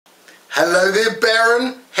Hello there,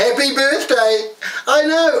 Baron. Happy birthday. I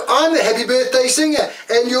know, I'm the Happy Birthday Singer,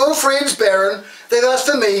 and your friends, Baron, they've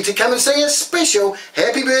asked for me to come and sing a special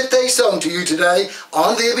happy birthday song to you today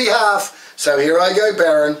on their behalf. So here I go,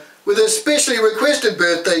 Baron, with a specially requested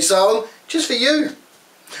birthday song just for you.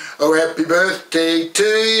 Oh, happy birthday to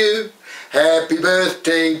you. Happy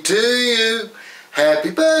birthday to you.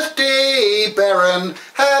 Happy birthday, Baron.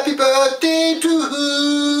 Happy birthday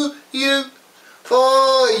to you.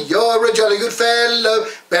 For you're a jolly good fellow,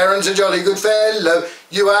 Baron's a jolly good fellow,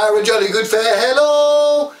 you are a jolly good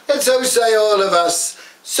fellow, and so say all of us,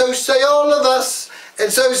 so say all of us,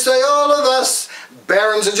 and so say all of us.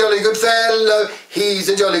 Baron's a jolly good fellow, he's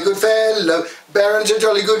a jolly good fellow, Baron's a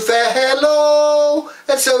jolly good fellow,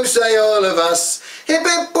 and so say all of us. Hip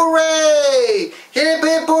hip hooray, hip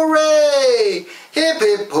hip hooray, hip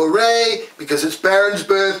hip hooray, because it's Baron's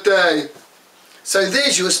birthday. So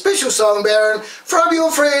there's your special song, Baron, from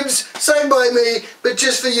your friends, sang by me, but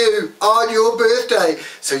just for you, on your birthday.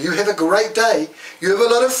 So you have a great day, you have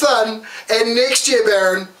a lot of fun, and next year,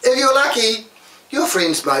 Baron, if you're lucky, your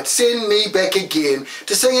friends might send me back again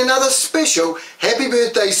to sing another special happy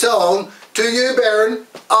birthday song to you, Baron,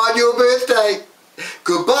 on your birthday.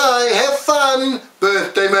 Goodbye, have fun,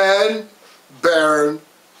 birthday man. Baron,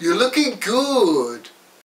 you're looking good.